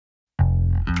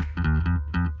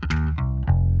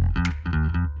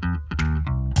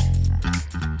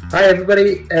Hi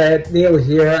everybody, Neil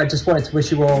here. I just wanted to wish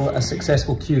you all a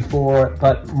successful Q4,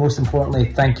 but most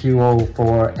importantly, thank you all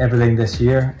for everything this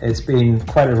year. It's been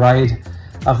quite a ride.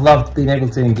 I've loved being able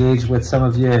to engage with some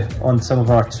of you on some of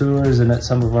our tours and at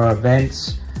some of our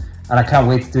events, and I can't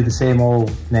wait to do the same all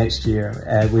next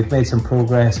year. We've made some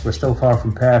progress. We're still far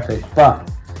from perfect, but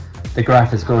the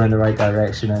graph is going in the right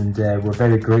direction, and we're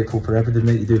very grateful for everything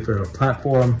that you do for our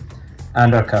platform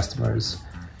and our customers,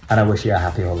 and I wish you a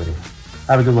happy holiday.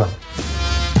 Have a good one.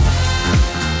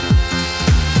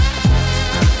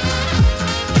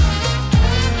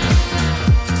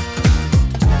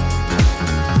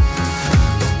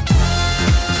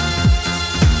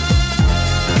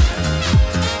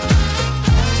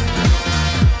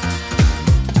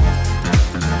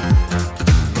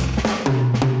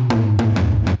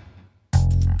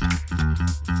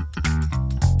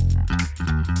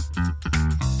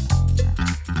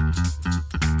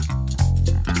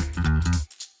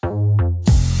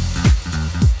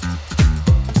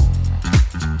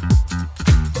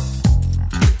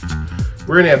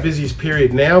 We're in our busiest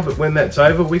period now, but when that's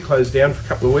over, we close down for a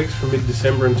couple of weeks from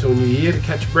mid-December until New Year to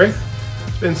catch a breath,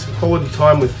 spend some quality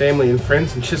time with family and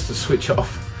friends, and just to switch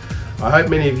off. I hope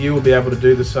many of you will be able to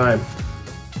do the same.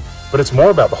 But it's more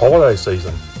about the holiday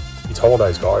season. It's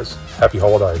holidays, guys. Happy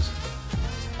holidays.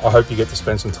 I hope you get to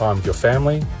spend some time with your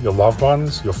family, your loved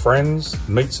ones, your friends,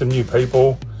 meet some new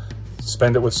people,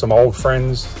 spend it with some old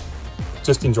friends.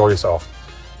 Just enjoy yourself.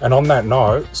 And on that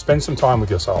note, spend some time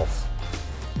with yourself.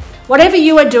 Whatever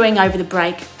you are doing over the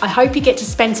break, I hope you get to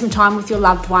spend some time with your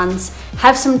loved ones,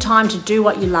 have some time to do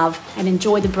what you love and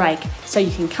enjoy the break so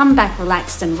you can come back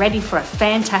relaxed and ready for a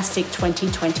fantastic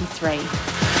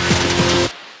 2023.